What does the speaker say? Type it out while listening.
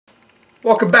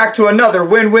Welcome back to another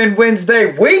Win-Win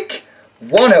Wednesday, week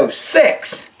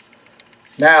 106.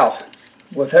 Now,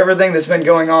 with everything that's been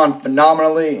going on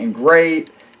phenomenally and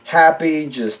great, happy,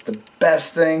 just the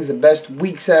best things, the best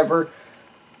weeks ever,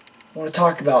 I want to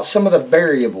talk about some of the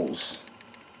variables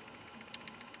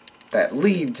that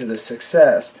lead to the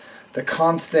success, the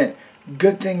constant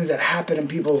good things that happen in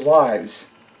people's lives,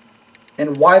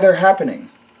 and why they're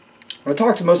happening. When I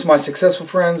talk to most of my successful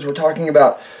friends, we're talking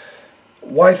about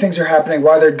why things are happening,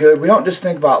 why they're good. We don't just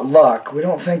think about luck. We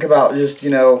don't think about just,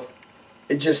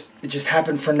 it just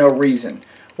happened for no reason.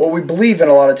 What we believe in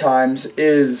a lot of times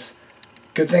is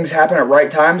good things happen at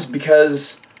right times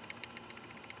because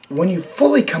when you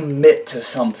fully commit to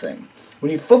something,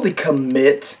 when you fully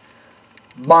commit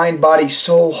mind, body,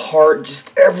 soul, heart,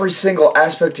 just every single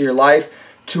aspect of your life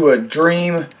to a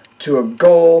dream, to a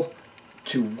goal,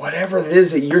 to whatever it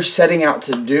is that you're setting out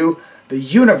to do, the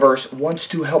universe wants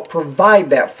to help provide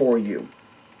that for you.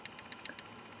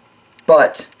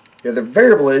 But the other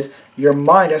variable is your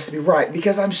mind has to be right,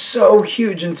 because I'm so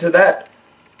huge into that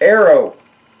arrow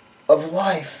of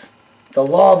life, the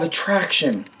law of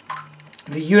attraction,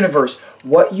 the universe.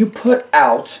 What you put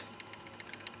out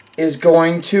is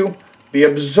going to be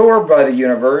absorbed by the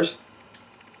universe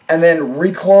and then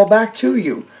recoil back to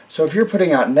you. So if you're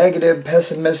putting out negative,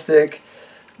 pessimistic,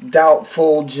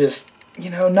 doubtful, just,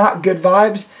 not good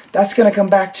vibes, that's going to come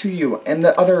back to you. And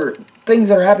the other things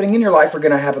that are happening in your life are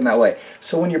going to happen that way.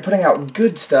 So when you're putting out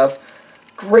good stuff,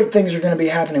 great things are going to be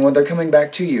happening when they're coming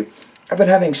back to you. I've been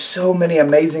having so many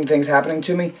amazing things happening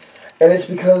to me, and it's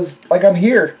because, I'm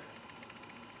here.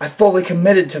 I fully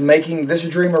committed to making this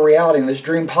dream a reality and this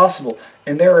dream possible.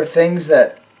 And there are things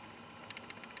that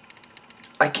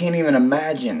I can't even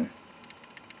imagine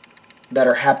that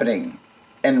are happening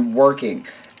and working.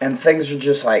 And things are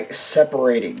just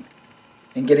separating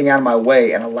and getting out of my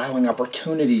way and allowing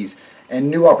opportunities and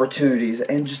new opportunities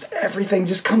and just everything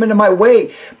just come into my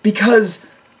way because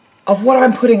of what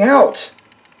I'm putting out.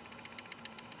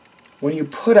 When you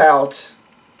put out,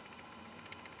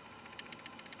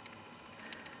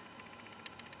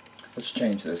 let's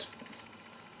change this.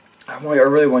 I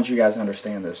really want you guys to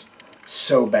understand this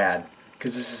so bad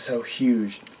because this is so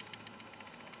huge.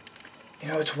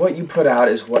 It's what you put out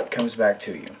is what comes back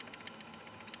to you.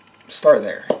 Start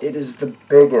there. It is the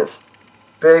biggest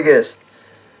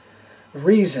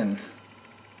reason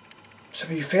some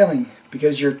of you failing,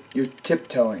 because you're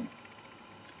tiptoeing.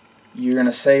 You're going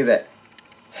to say that,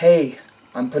 hey,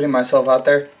 I'm putting myself out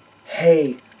there.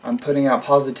 Hey, I'm putting out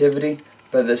positivity.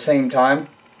 But at the same time,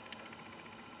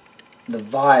 the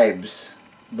vibes,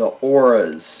 the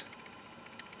auras,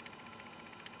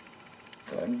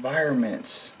 the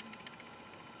environments,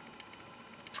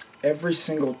 every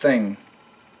single thing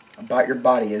about your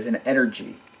body is an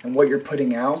energy, and what you're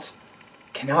putting out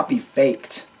cannot be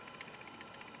faked.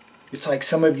 It's like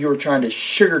some of you are trying to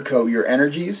sugarcoat your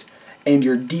energies and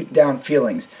your deep down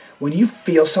feelings. When you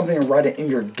feel something right in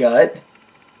your gut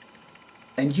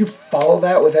and you follow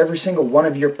that with every single one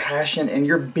of your passion and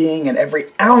your being and every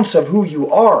ounce of who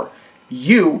you are,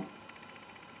 you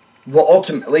will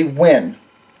ultimately win.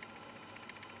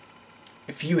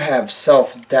 If you have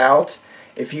self-doubt,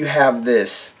 if you have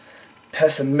this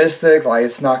pessimistic,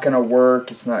 it's not going to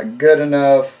work, it's not good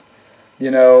enough,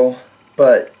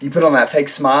 but you put on that fake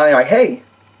smile, you're like, hey,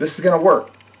 this is going to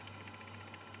work.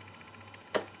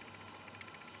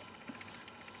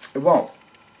 It won't.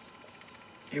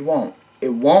 It won't.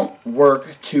 It won't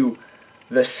work to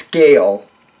the scale,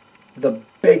 the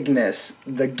bigness,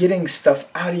 the getting stuff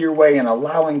out of your way and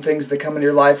allowing things to come into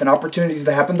your life and opportunities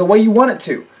to happen the way you want it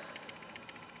to.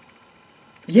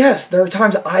 Yes, there are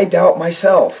times I doubt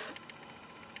myself.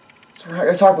 So we're not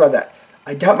going to talk about that.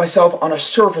 I doubt myself on a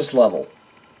surface level.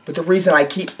 But the reason I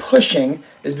keep pushing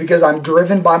is because I'm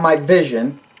driven by my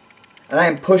vision and I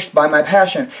am pushed by my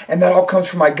passion. And that all comes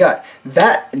from my gut.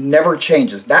 That never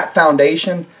changes. That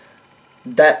foundation,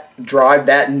 that drive,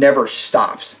 that never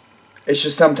stops. It's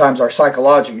just sometimes our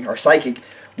psychic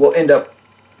will end up,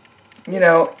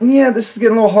 this is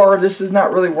getting a little hard, this is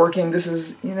not really working, this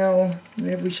is,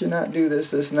 maybe we should not do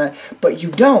this and that. But you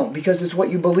don't, because it's what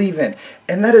you believe in.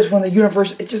 And that is when the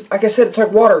universe, it just, like I said, it's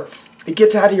like water. It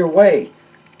gets out of your way.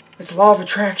 It's law of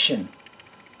attraction.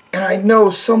 And I know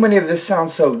so many of this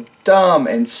sounds so dumb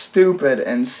and stupid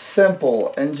and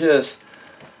simple and just,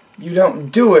 you don't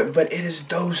do it, but it is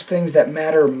those things that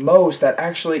matter most, that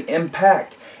actually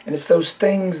impact. And it's those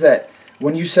things that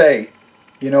when you say,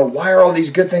 why are all these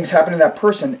good things happening to that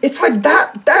person? It's like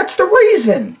that's the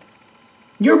reason.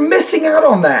 You're missing out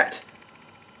on that.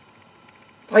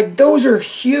 Those are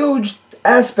huge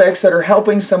aspects that are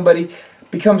helping somebody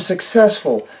become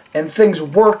successful, and things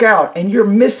work out, and you're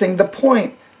missing the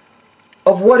point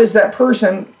of what is that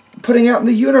person putting out in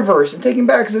the universe and taking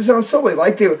back, because it sounds silly,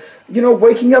 like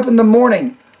waking up in the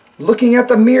morning, looking at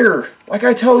the mirror, like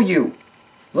I tell you,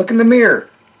 look in the mirror.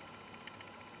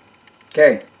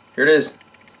 Okay, here it is.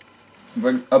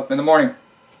 Wake up in the morning.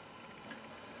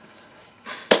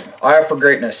 I offer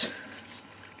greatness.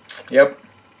 Yep.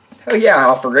 Hell yeah, I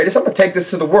offer greatness. I'm going to take this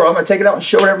to the world. I'm going to take it out and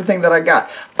show it everything that I got.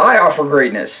 I offer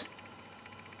greatness.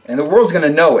 And the world's going to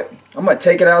know it. I'm going to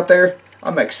take it out there.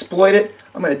 I'm going to exploit it.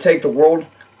 I'm going to take the world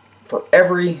for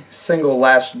every single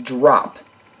last drop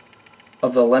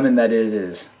of the lemon that it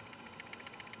is.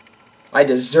 I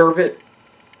deserve it.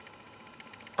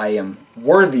 I am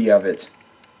worthy of it.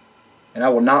 And I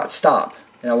will not stop.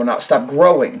 And I will not stop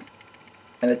growing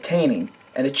and attaining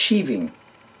and achieving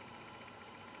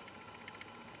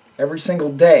every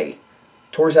single day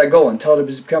towards that goal until it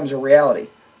becomes a reality.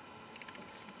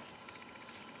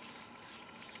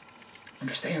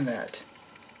 Understand that.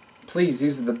 Please,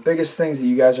 these are the biggest things that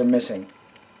you guys are missing.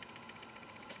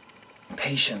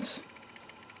 Patience.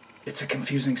 It's a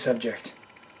confusing subject.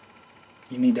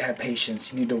 You need to have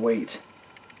patience. You need to wait.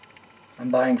 I'm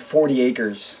buying 40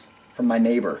 acres from my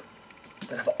neighbor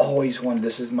that I've always wanted.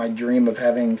 This is my dream of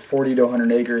having 40 to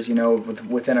 100 acres,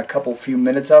 within a few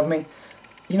minutes of me.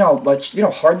 You know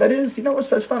how hard that is?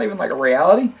 That's not even like a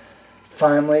reality.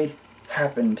 Finally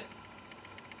happened.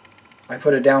 I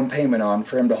put a down payment on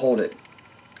for him to hold it.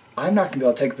 I'm not going to be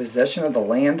able to take possession of the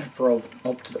land for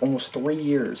almost 3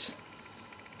 years.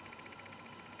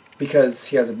 Because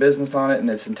he has a business on it, and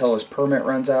it's until his permit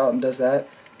runs out and does that.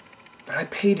 But I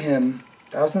paid him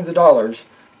thousands of dollars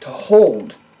to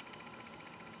hold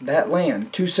that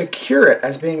land, to secure it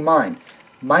as being mine.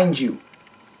 Mind you,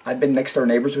 I've been next door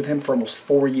neighbors with him for almost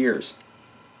 4 years.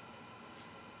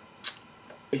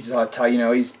 He's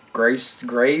he's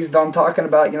grazed on talking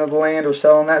about, the land or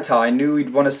selling that. That's how I knew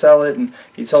he'd want to sell it, and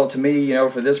he'd sell it to me,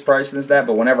 for this price and this, that.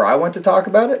 But whenever I went to talk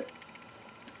about it,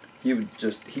 he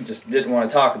just didn't want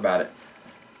to talk about it.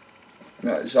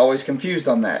 I was always confused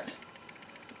on that.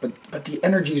 But the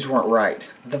energies weren't right.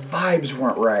 The vibes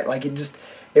weren't right. Like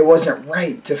it wasn't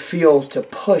right to feel, to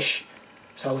push.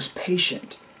 So I was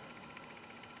patient.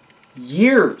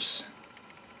 Years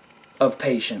of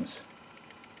patience.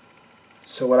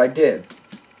 So what I did,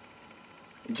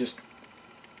 it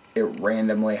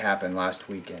randomly happened last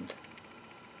weekend.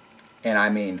 And I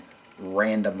mean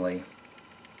randomly.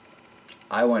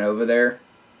 I went over there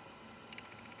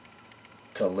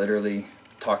to literally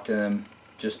talk to them,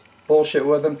 just bullshit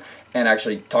with them, and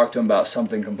actually talk to him about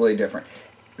something completely different.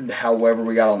 However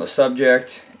we got on the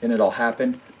subject and it all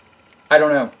happened, I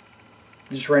don't know.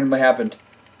 It just randomly happened.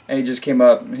 And he just came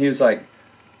up and he was like,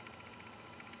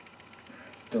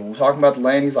 talking about the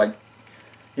land, he's like,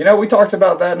 we talked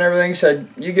about that and everything. He said,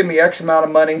 you give me X amount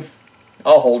of money,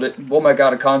 I'll hold it. We'll make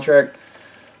out a contract.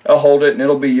 I'll hold it and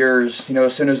it'll be yours,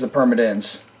 as soon as the permit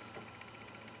ends.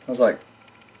 I was like,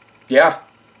 yeah.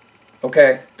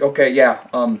 Okay, yeah.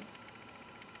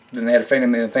 Then they had a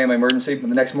family emergency.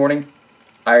 And the next morning,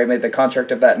 I made the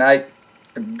contract up that night.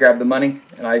 I grabbed the money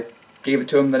and I gave it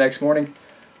to him the next morning.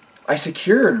 I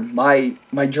secured my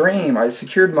dream. I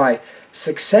secured my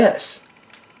success.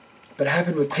 But it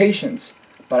happened with patience.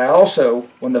 But I also,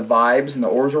 when the vibes and the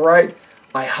oars were right,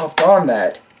 I hopped on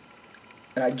that.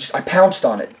 And I pounced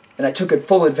on it. And I took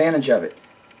full advantage of it.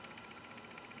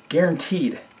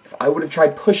 Guaranteed, if I would have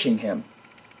tried pushing him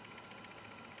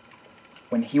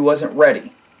when he wasn't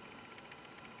ready,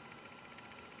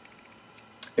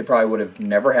 it probably would have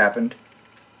never happened.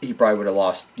 He probably would have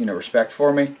lost, respect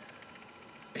for me.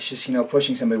 It's just,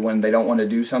 pushing somebody when they don't want to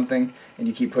do something, and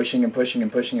you keep pushing and pushing and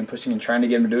pushing and pushing and trying to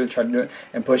get them to do it, trying to do it,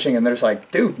 and pushing, and they're just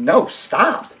like, dude, no,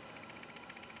 stop.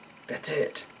 That's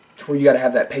it. It's where you got to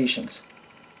have that patience.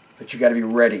 But you got to be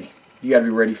ready. You got to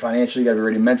be ready financially, you got to be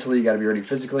ready mentally, you got to be ready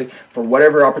physically. For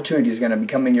whatever opportunity is going to be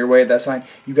coming your way at that time,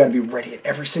 you got to be ready at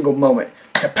every single moment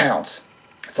to pounce.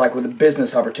 It's like with a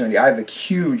business opportunity. I have a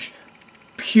huge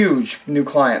new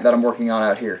client that I'm working on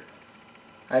out here.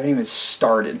 I haven't even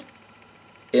started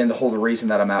in the whole reason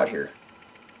that I'm out here.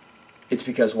 It's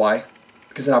because why?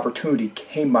 Because an opportunity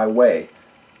came my way.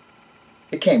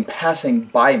 It came passing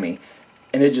by me,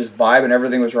 and it just vibed and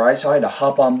everything was right, so I had to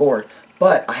hop on board.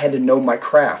 But I had to know my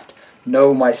craft,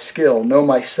 know my skill, know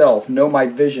myself, know my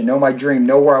vision, know my dream,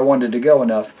 know where I wanted to go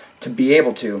enough to be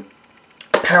able to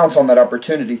pounce on that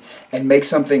opportunity and make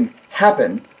something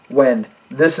happen when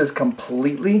this is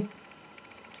completely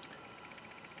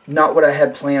not what I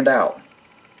had planned out.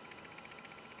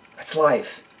 That's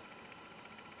life.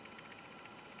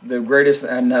 The greatest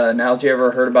analogy I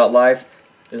ever heard about life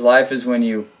is when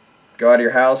you go out of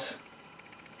your house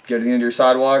Go to the end of your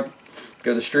sidewalk,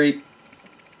 go to the street,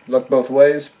 look both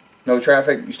ways, no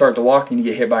traffic, you start to walk and you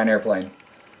get hit by an airplane.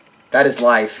 That is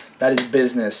life. That is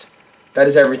business. That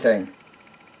is everything.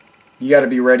 You got to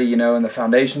be ready, you know, in the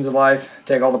foundations of life.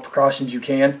 Take all the precautions you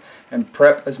can and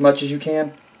prep as much as you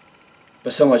can.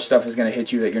 But so much stuff is going to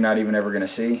hit you that you're not even ever going to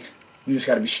see. You just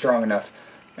got to be strong enough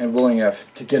and willing enough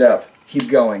to get up, keep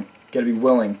going. Got to be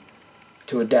willing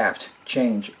to adapt,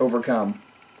 change, overcome,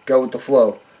 go with the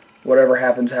flow. Whatever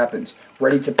happens, happens.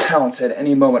 Ready to pounce at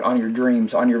any moment on your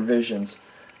dreams, on your visions,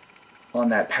 on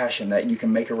that passion that you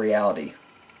can make a reality.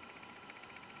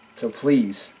 So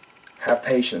please, have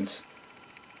patience.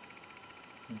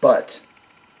 But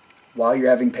while you're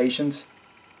having patience,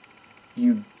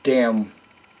 you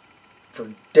for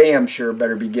damn sure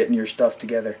better be getting your stuff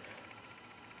together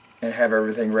and have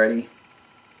everything ready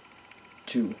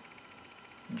to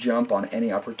jump on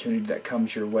any opportunity that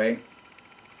comes your way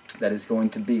that is going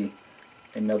to be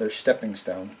another stepping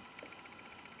stone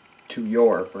to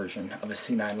your version of a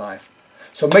C9 life.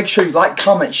 So make sure you like,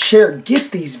 comment, share,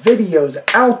 get these videos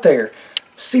out there.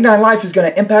 C9 Life is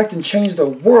going to impact and change the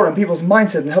world and people's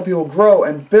mindset and help people grow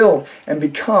and build and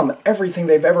become everything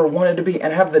they've ever wanted to be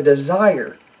and have the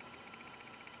desire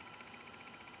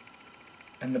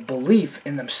and the belief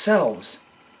in themselves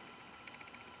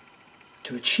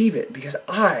to achieve it, because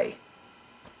I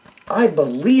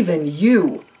believe in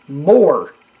you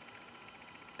more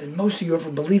than most of you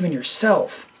ever believe in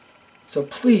yourself. So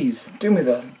please do me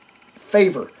the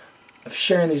favor of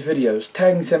sharing these videos,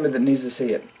 tagging somebody that needs to see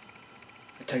it.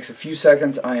 It takes a few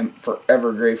seconds. I am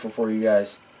forever grateful for you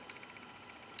guys.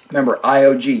 Remember,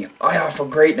 IOG, I offer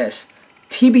greatness.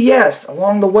 TBS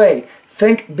along the way.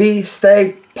 Think, be,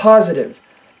 stay positive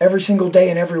every single day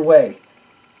in every way.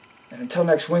 And until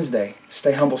next Wednesday,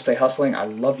 stay humble, stay hustling. I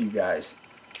love you guys.